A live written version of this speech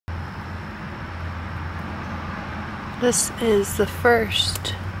This is the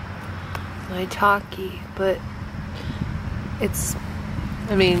first maitake, but it's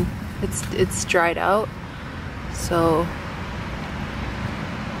dried out, so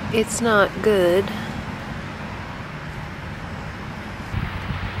it's not good.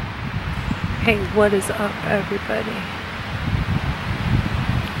 Hey, what is up, everybody?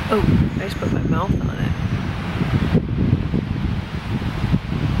 Oh, I just put my mouth on it.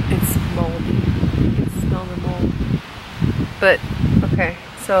 It's moldy. You can smell the mold. But, okay,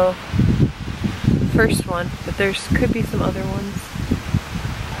 so first one, but could be some other ones.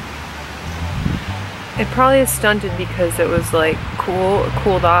 It probably is stunted because it was like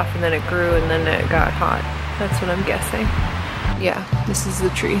cooled off and then it grew and then it got hot. That's what I'm guessing. Yeah, this is the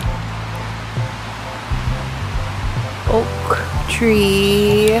tree. Oak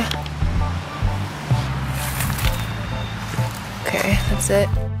tree. Okay, that's it.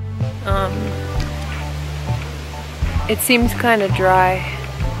 It seems kind of dry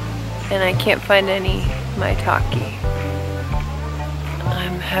and I can't find any maitake.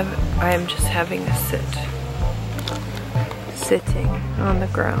 I am just having a sitting on the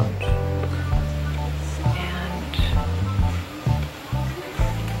ground. And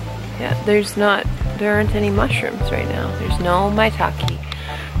yeah, there aren't any mushrooms right now. There's no maitake.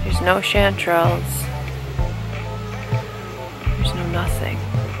 There's no chanterelles. There's no nothing.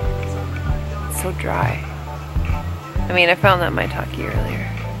 It's so dry. I mean, I found that maitake earlier.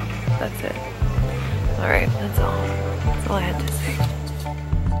 That's it. Alright, that's all. That's all I had to say.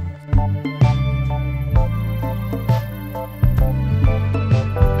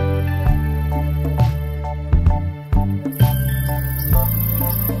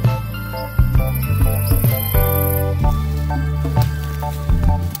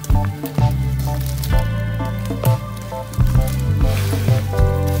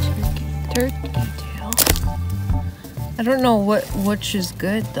 Turkey tail. I don't know which is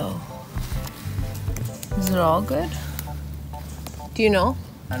good though. Is it all good? Do you know?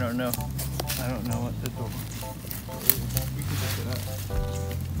 I don't know. I don't know what to do. We can look it up.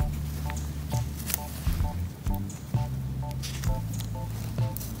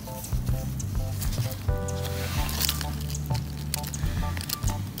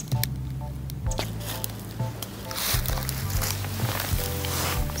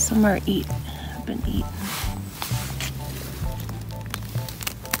 Some are have been eaten.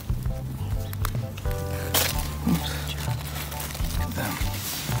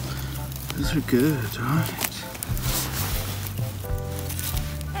 Those are good, right?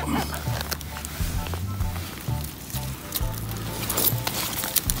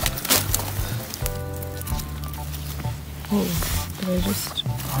 Oh, did I just...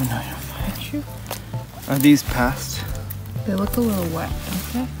 Oh no, you're fine. Are these past? They look a little wet,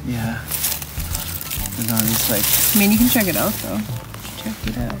 don't they? Yeah. And are these like... I mean, you can check it out though. Check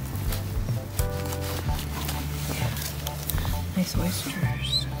it out. Nice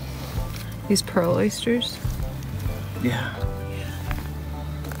oysters. These pearl oysters? Yeah.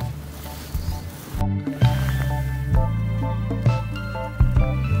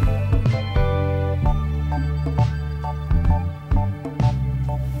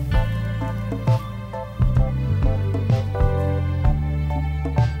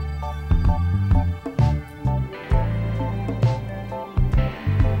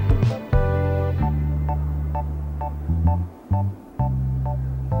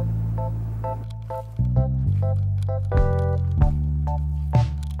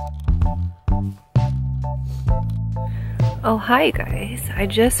 Oh, hi guys. I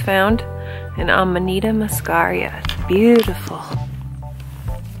just found an Amanita Muscaria. It's beautiful.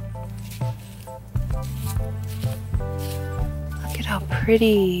 Look at how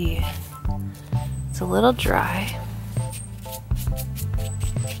pretty. It's a little dry.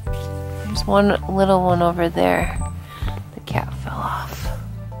 There's one little one over there. The cap fell off.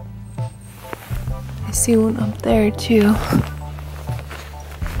 I see one up there too.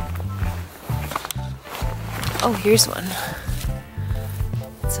 Oh, here's one.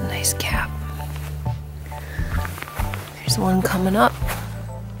 It's a nice cap. There's one coming up.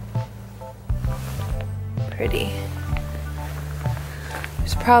 Pretty.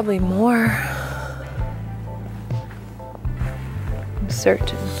 There's probably more. I'm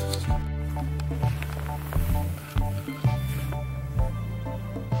certain.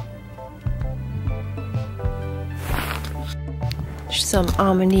 There's some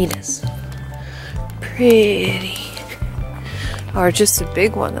amanitas. Pretty. Or just a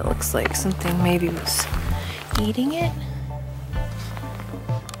big one that looks like something maybe was eating it.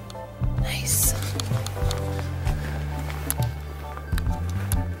 Nice.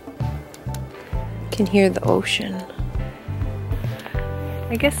 Can hear the ocean.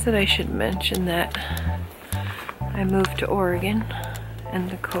 I guess that I should mention that I moved to Oregon and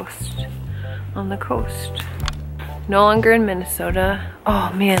the coast, on the coast. No longer in Minnesota.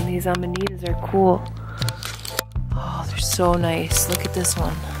 Oh man, these Amanitas are cool. Oh, they're so nice. Look at this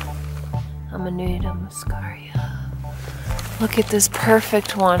one. Amanita Muscaria. Look at this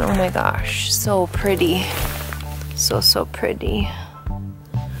perfect one. Oh my gosh, so pretty. So pretty.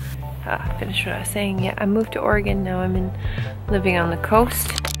 Finish what I was saying. Yeah, I moved to Oregon. Now I'm living on the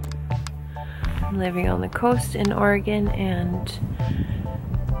coast. I'm living on the coast in Oregon, and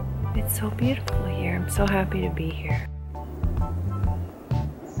it's so beautiful here. I'm so happy to be here.